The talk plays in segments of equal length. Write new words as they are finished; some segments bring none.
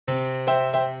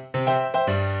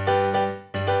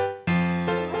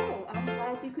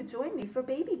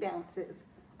bounces.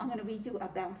 I'm going to read you a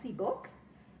bouncy book,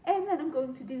 and then I'm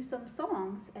going to do some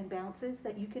songs and bounces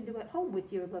that you can do at home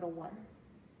with your little one.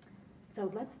 So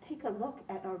let's take a look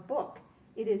at our book.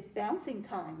 It is Bouncing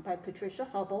Time by Patricia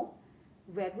Hubbell,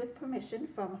 read with permission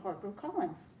from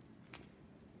HarperCollins.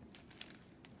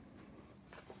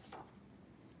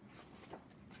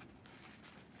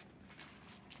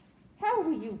 How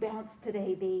will you bounce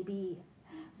today, baby?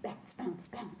 Bounce, bounce,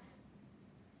 bounce.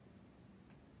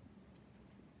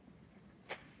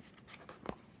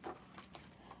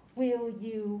 Will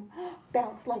you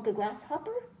bounce like a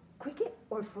grasshopper, cricket,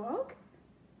 or frog?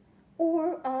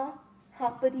 Or a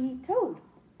hoppity toad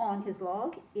on his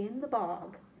log in the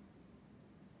bog?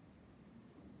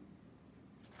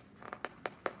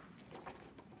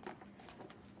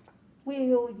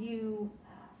 Will you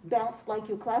bounce like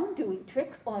your clown doing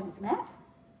tricks on his mat?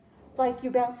 Like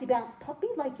your bouncy bounce puppy,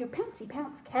 like your pouncy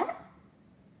pounce cat?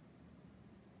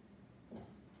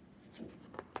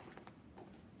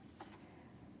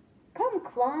 Come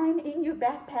climb in your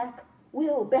backpack,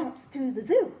 we'll bounce to the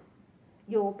zoo.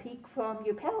 You'll peek from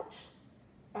your pouch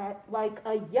at like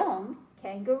a young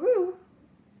kangaroo.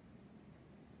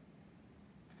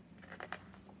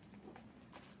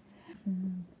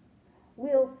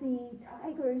 We'll see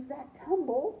tigers that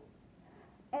tumble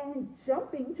and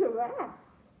jumping giraffes.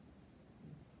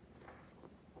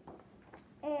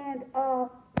 And a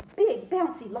big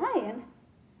bouncy lion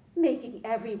making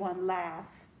everyone laugh.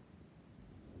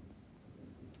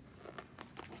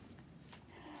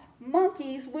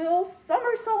 Monkeys will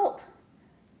somersault.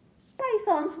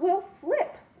 Pythons will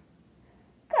flip.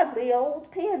 Cuddly old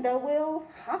panda will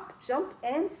hop, jump,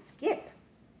 and skip.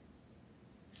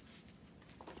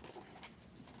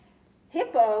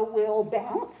 Hippo will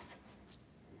bounce.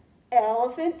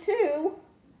 Elephant too.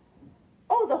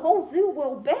 Oh, the whole zoo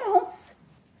will bounce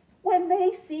when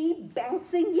they see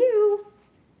bouncing you.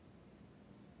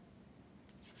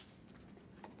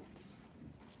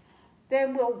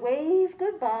 Then we'll wave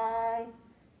goodbye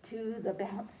to the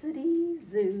Bouncity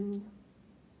Zoo.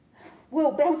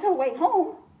 We'll bounce our way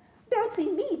home,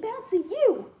 bouncy me, bouncy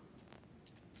you.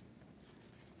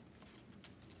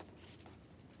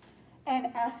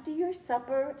 And after your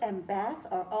supper and bath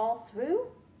are all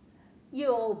through,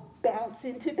 you'll bounce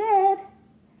into bed,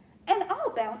 and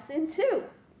I'll bounce in too.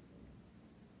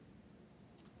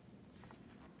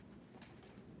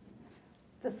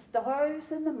 The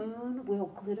stars and the moon will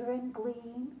glitter and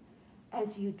gleam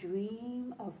as you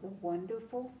dream of the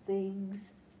wonderful things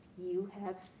you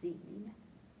have seen.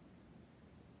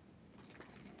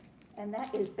 And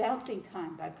that is Bouncing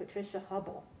Time by Patricia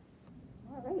Hubbell.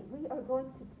 All right, we are going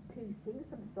to sing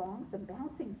some songs, some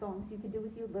bouncing songs you can do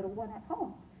with your little one at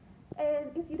home.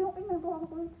 And if you don't remember all the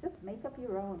words, just make up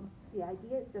your own. The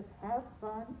idea is just have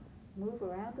fun, move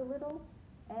around a little,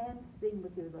 and sing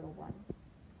with your little one.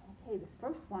 Okay, this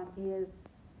first one is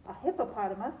a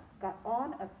hippopotamus got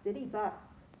on a city bus.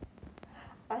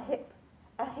 A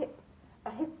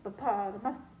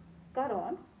hippopotamus got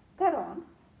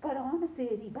on a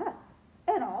city bus.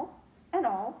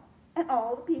 And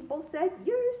all the people said,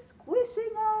 "You're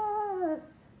squishing us."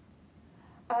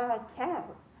 A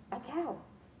cow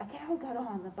got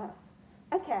on the bus.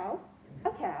 A cow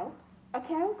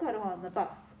got on the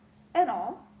bus. And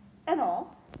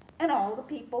all the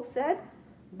people said,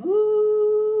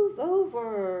 "Move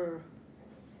over."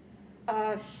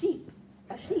 A sheep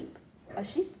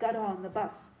got on the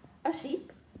bus. A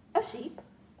sheep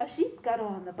got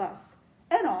on the bus.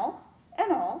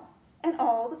 And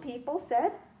all the people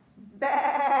said,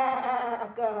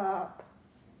 "Back up."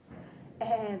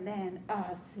 And then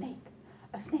a snake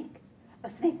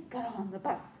got on the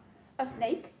bus. A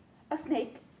snake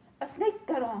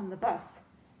got on the bus.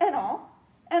 And all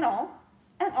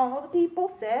the people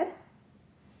said,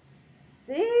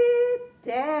 "Sit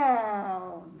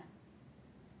down."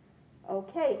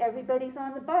 Okay, everybody's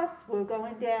on the bus. We're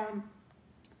going down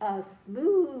a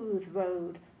smooth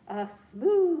road, a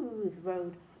smooth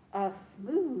road, a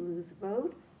smooth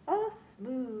road, a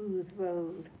smooth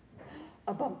road.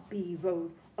 A bumpy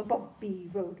road, a bumpy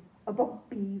road, a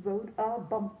bumpy road, a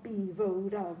bumpy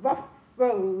road, a rough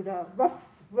road, a rough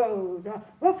road, a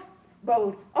rough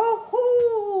road.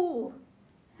 Oh-hoo!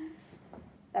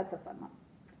 That's a fun one.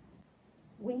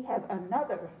 We have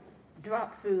another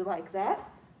drop through like that,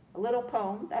 a little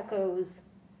poem that goes,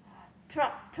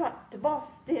 trot, trot to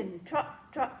Boston,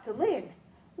 trot, trot to Lynn.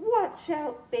 Watch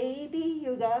out, baby,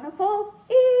 you're gonna fall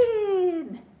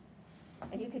in.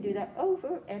 And you can do that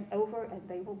over and over, and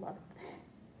they will love it.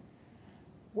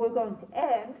 We're going to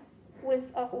end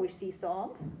with a horsey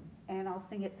song, and I'll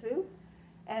sing it through.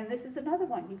 And this is another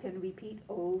one you can repeat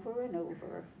over and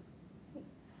over.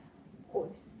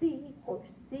 Horsey.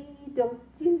 horsey, don't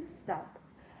you stop.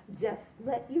 Just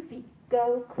let your feet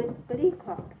go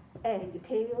clippity-clop, and your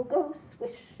tail go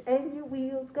swish, and your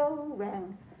wheels go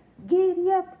round.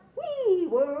 Giddy up, we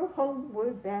were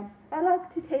homeward bound. I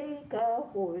like to take a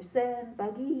horse and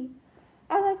buggy.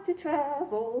 I like to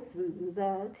travel through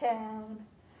the town.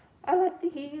 I like to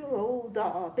hear old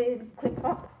Dobbin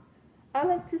click-clop. I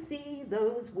like to see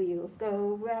those wheels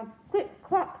go round,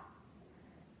 click-clop.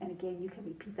 And again, you can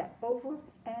repeat that over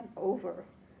and over.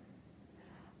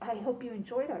 I hope you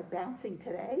enjoyed our bouncing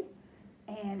today,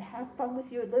 and have fun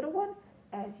with your little one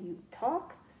as you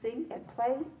talk, sing, and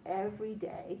play every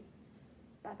day.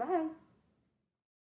 Bye-bye.